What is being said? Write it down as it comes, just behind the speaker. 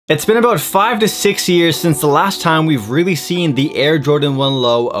It's been about 5 to 6 years since the last time we've really seen the Air Jordan 1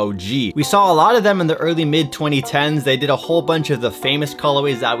 Low OG. We saw a lot of them in the early mid 2010s. They did a whole bunch of the famous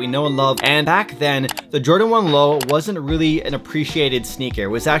colorways that we know and love. And back then, the Jordan 1 Low wasn't really an appreciated sneaker. It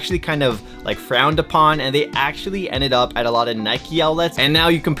was actually kind of like frowned upon, and they actually ended up at a lot of Nike outlets. And now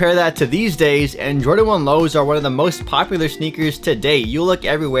you compare that to these days, and Jordan 1 Lows are one of the most popular sneakers today. You look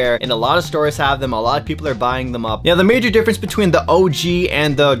everywhere, and a lot of stores have them. A lot of people are buying them up. Now, the major difference between the OG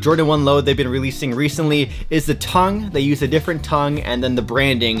and the Jordan 1 Low they've been releasing recently is the tongue. They use a different tongue, and then the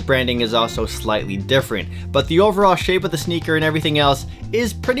branding. Branding is also slightly different, but the overall shape of the sneaker and everything else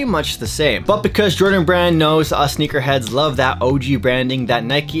is pretty much the same. But because Jordan Brand knows us sneakerheads love that OG branding, that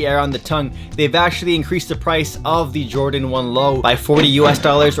Nike Air on the tongue, they've actually increased the price of the Jordan 1 Low by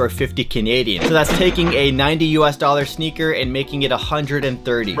 $40 or 50 Canadian. So that's taking a $90 sneaker and making it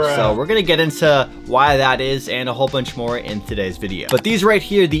 130. So we're gonna get into why that is and a whole bunch more in today's video. But these right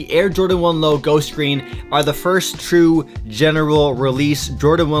here, the Air Jordan 1 Low Ghost Green, are the first true general release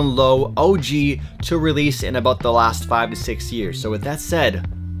Jordan 1 Low OG to release in about the last 5 to 6 years. So with that said,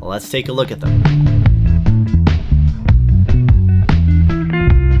 let's take a look at them.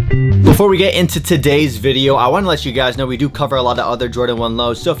 Before we get into today's video, I want to let you guys know we do cover a lot of other Jordan 1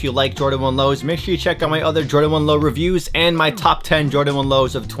 Lows. So if you like Jordan 1 Lows, make sure you check out my other Jordan 1 Low reviews and my top 10 Jordan 1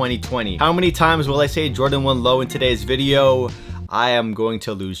 Lows of 2020. How many times will I say Jordan 1 Low in today's video? I am going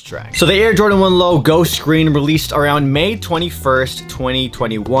to lose track. So the Air Jordan 1 Low Ghost Green released around May 21st,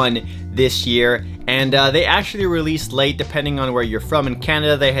 2021 this year. And they actually released late depending on where you're from. In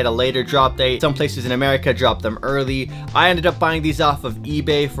Canada, they had a later drop date. Some places in America dropped them early. I ended up buying these off of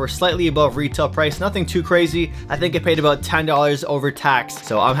eBay for slightly above retail price. Nothing too crazy. I think I paid about $10 over tax.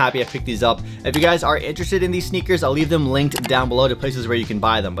 So I'm happy I picked these up. If you guys are interested in these sneakers, I'll leave them linked down below to places where you can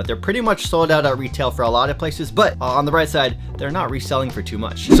buy them. But they're pretty much sold out at retail for a lot of places. But on the right side, they're not reselling for too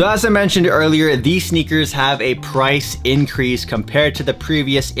much. So as I mentioned earlier, these sneakers have a price increase compared to the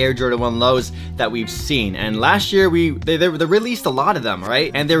previous Air Jordan 1 Lows that we've seen. And last year they released a lot of them,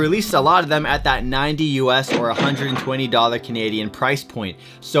 right? And they released a lot of them at that 90 US or $120 Canadian price point.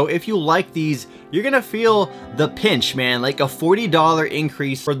 So if you like these, you're gonna feel the pinch, man. Like a $40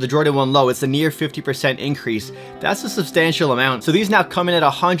 increase for the Jordan 1 Low. It's a near 50% increase. That's a substantial amount. So these now come in at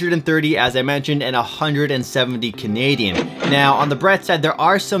 130, as I mentioned, and 170 Canadian. Now on the bright side, there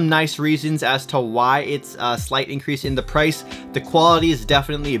are some nice reasons as to why it's a slight increase in the price. The quality is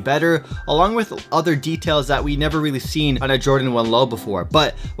definitely better, along with other details that we never really seen on a Jordan 1 Low before.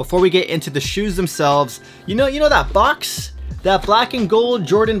 But before we get into the shoes themselves, you know that box? That black and gold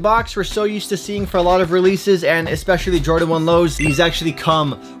Jordan box we're so used to seeing for a lot of releases, and especially Jordan 1 Lows. These actually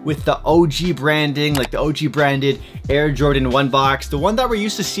come with the OG branding, like the OG branded Air Jordan 1 box, the one that we're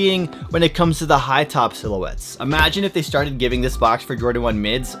used to seeing when it comes to the high top silhouettes. Imagine if they started giving this box for Jordan 1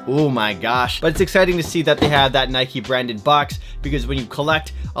 mids. Oh my gosh. But it's exciting to see that they have that Nike branded box, because when you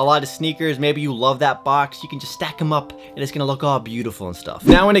collect a lot of sneakers, maybe you love that box, you can just stack them up and it's gonna look all beautiful and stuff.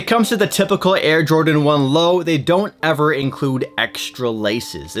 Now when it comes to the typical Air Jordan 1 Low, they don't ever include extra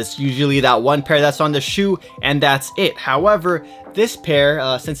laces. It's usually that one pair that's on the shoe and that's it. However, this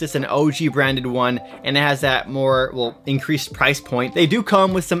pair, since it's an OG branded one and it has that more, well, increased price point, they do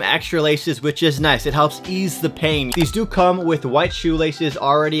come with some extra laces, which is nice. It helps ease the pain. These do come with white shoelaces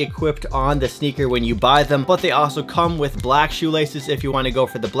already equipped on the sneaker when you buy them, but they also come with black shoelaces if you want to go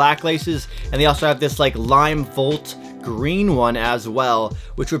for the black laces. And they also have this like lime volt green one as well,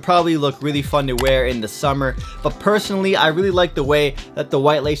 which would probably look really fun to wear in the summer. But personally, I really like the way that the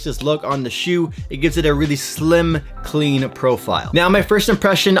white laces look on the shoe. It gives it a really slim, clean profile. Now, my first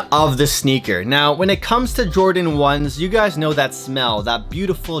impression of the sneaker. Now, when it comes to Jordan 1s, you guys know that smell, that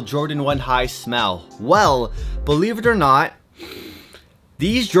beautiful Jordan 1 high smell. Well, believe it or not,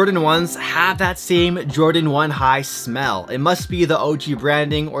 these Jordan 1s have that same Jordan 1 high smell. It must be the OG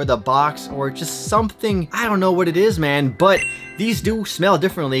branding or the box or just something. I don't know what it is, man, but these do smell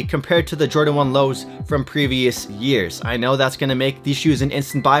differently compared to the Jordan 1 Lows from previous years. I know that's gonna make these shoes an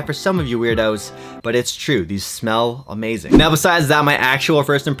instant buy for some of you weirdos, but it's true. These smell amazing. Now, besides that, my actual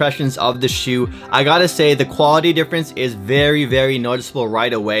first impressions of the shoe, I gotta say the quality difference is very, very noticeable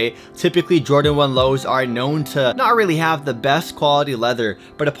right away. Typically, Jordan 1 Lows are known to not really have the best quality leather,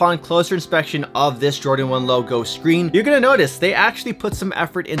 but upon closer inspection of this Jordan 1 Low Ghost Green, you're gonna notice they actually put some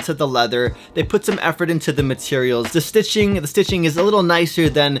effort into the leather. They put some effort into the materials. The stitching is a little nicer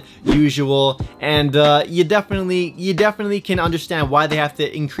than usual, and you definitely can understand why they have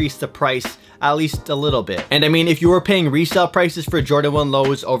to increase the price at least a little bit. And I mean, if you were paying resale prices for Jordan 1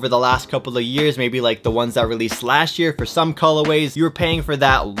 lows over the last couple of years, maybe like the ones that released last year for some colorways, you were paying for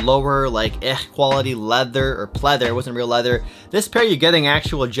that lower like quality leather or pleather. It wasn't real leather. This pair you're getting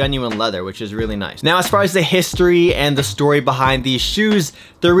actual genuine leather, which is really nice. Now, as far as the history and the story behind these shoes,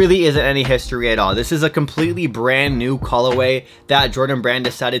 there really isn't any history at all. This is a completely brand new colorway that Jordan Brand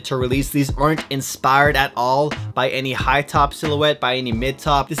decided to release. These aren't inspired at all by any high top silhouette, by any mid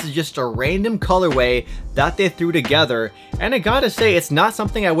top. This is just a random colorway that they threw together, and I gotta say, it's not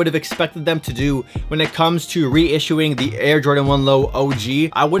something I would have expected them to do when it comes to reissuing the Air Jordan 1 Low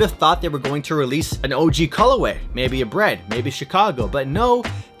OG. I would have thought they were going to release an OG colorway, maybe a bread, maybe Chicago, but no,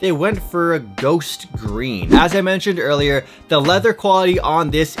 they went for a ghost green. As I mentioned earlier, the leather quality on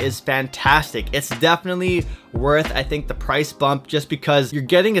this is fantastic. It's definitely worth, I think, the price bump, just because you're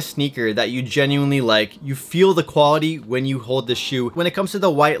getting a sneaker that you genuinely like. You feel the quality when you hold the shoe. When it comes to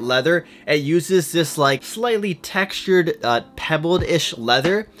the white leather, it uses this like slightly textured pebbled-ish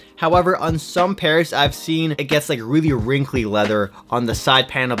leather. However, on some pairs I've seen it gets like really wrinkly leather on the side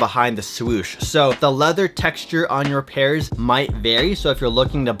panel behind the swoosh. So the leather texture on your pairs might vary. So if you're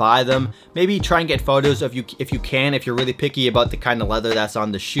looking to buy them, maybe try and get photos if you can, if you're really picky about the kind of leather that's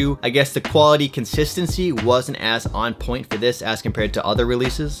on the shoe. I guess the quality consistency wasn't as on point for this as compared to other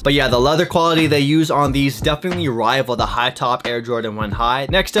releases. But yeah, the leather quality they use on these definitely rival the high top Air Jordan 1 High.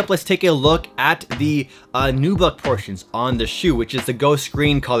 Next up, let's take a look at the nubuck portions on the shoe, which is the ghost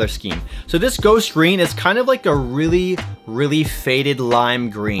green color scheme. So this ghost green is kind of like a really faded lime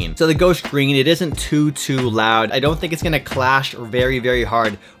green. So the ghost green, it isn't too loud. I don't think it's gonna clash very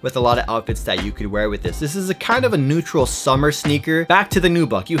hard with a lot of outfits that you could wear with this. This is a kind of a neutral summer sneaker. Back to the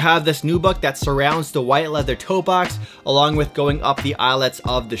nubuck. You have this nubuck that surrounds the white leather toe box, along with going up the eyelets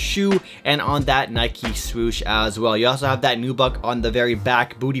of the shoe and on that Nike swoosh as well. You also have that nubuck on the very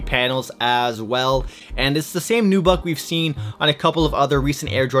back booty panels as well. And it's the same nubuck we've seen on a couple of other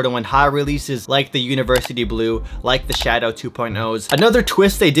recent Air Jordan 1 High releases, like the University Blue, like the Shadow 2.0s. Another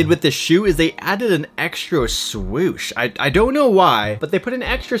twist they did with this shoe is they added an extra swoosh. I don't know why, but they put an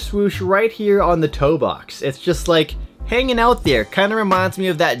extra swoosh right here on the toe box. It's just like hanging out there. Kind of reminds me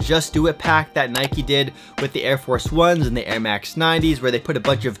of that Just Do It pack that Nike did with the Air Force 1s and the Air Max 90s, where they put a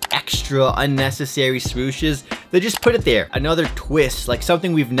bunch of extra unnecessary swooshes. They just put it there. Another twist, like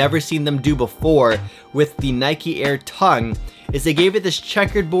something we've never seen them do before with the Nike Air tongue, is they gave it this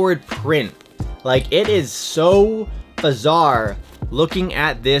checkerboard print. Like, it is so bizarre looking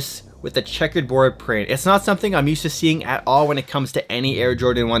at this with the checkered board print. It's not something I'm used to seeing at all when it comes to any Air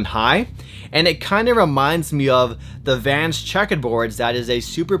Jordan 1 High. And it kind of reminds me of the Vans checkered boards. That is a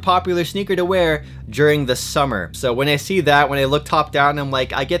super popular sneaker to wear during the summer. So when I see that, when I look top down, I'm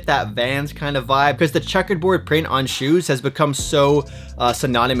like, I get that Vans kind of vibe, because the checkered board print on shoes has become so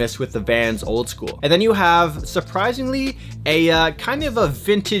synonymous with the Vans old school. And then you have, surprisingly, a kind of a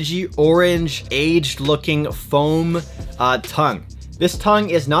vintagey orange aged looking foam tongue. This tongue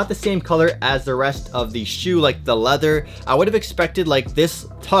is not the same color as the rest of the shoe, like the leather. I would have expected like this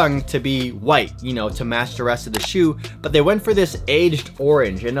tongue to be white, you know, to match the rest of the shoe, but they went for this aged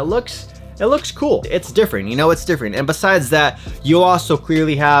orange, and it looks cool. It's different, you know, it's different. And besides that, you also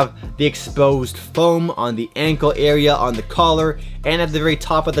clearly have the exposed foam on the ankle area, on the collar, and at the very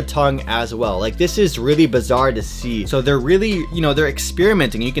top of the tongue as well. Like, this is really bizarre to see. So they're really, you know, they're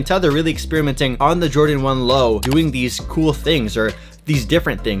experimenting. You can tell they're really experimenting on the Jordan 1 Low, doing these cool things, or these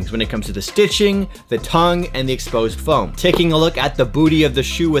different things when it comes to the stitching, the tongue, and the exposed foam. Taking a look at the booty of the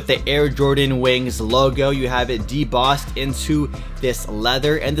shoe with the Air Jordan Wings logo, you have it debossed into this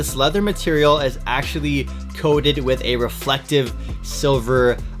leather, and this leather material is actually coated with a reflective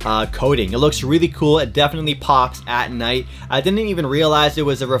silver coating. It looks really cool. It definitely pops at night. I didn't even realize it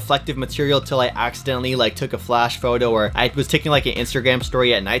was a reflective material till I accidentally like took a flash photo, or I was taking like an Instagram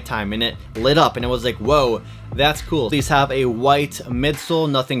story at nighttime and it lit up, and it was like, whoa, that's cool. These have a white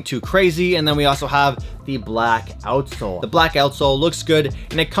midsole, nothing too crazy, and then we also have the black outsole. The black outsole looks good,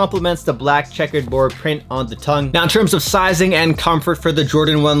 and it complements the black checkered board print on the tongue. Now, in terms of sizing and comfort for the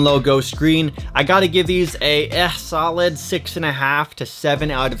Jordan 1 Low Ghost Green, I gotta give these a solid 6.5 to 7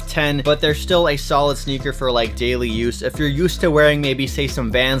 out of 10, but they're still a solid sneaker for like daily use. If you're used to wearing maybe say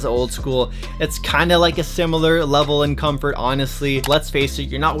some Vans old school, it's kind of like a similar level in comfort, honestly. Let's face it,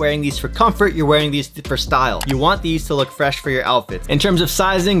 you're not wearing these for comfort, you're wearing these for style. You want these to look fresh for your outfits. In terms of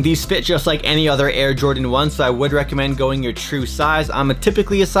sizing, these fit just like any other Air Jordan 1, so I would recommend going your true size. I'm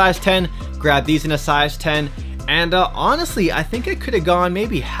typically a size 10, grab these in a size 10, And honestly, I think I could have gone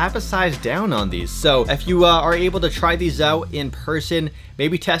maybe half a size down on these. So if you are able to try these out in person,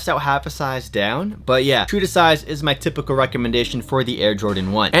 maybe test out half a size down. But yeah, true to size is my typical recommendation for the Air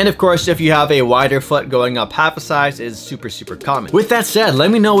Jordan 1. And of course, if you have a wider foot, going up half a size is super common. With that said,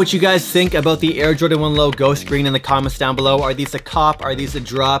 let me know what you guys think about the Air Jordan 1 Low Ghost Green in the comments down below. Are these a cop? Are these a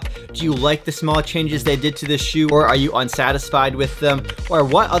drop? Do you like the small changes they did to this shoe, or are you unsatisfied with them? Or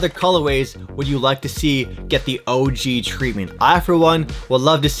what other colorways would you like to see get the OG treatment? I, for one, would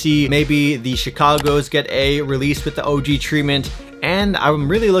love to see maybe the Chicagos get a release with the OG treatment. And I'm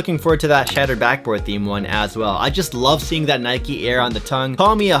really looking forward to that shattered backboard theme one as well. I just love seeing that Nike Air on the tongue.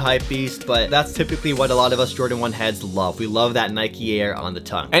 Call me a hype beast, but that's typically what a lot of us Jordan 1 heads love. We love that Nike Air on the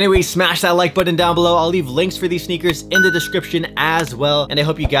tongue. Anyway, smash that like button down below. I'll leave links for these sneakers in the description as well. And I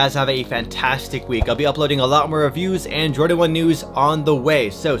hope you guys have a fantastic week. I'll be uploading a lot more reviews and Jordan 1 news on the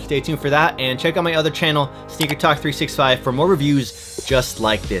way. So stay tuned for that, and check out my other channel, Sneaker Talk 365, for more reviews just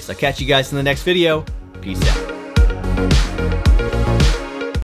like this. I'll catch you guys in the next video. Peace out.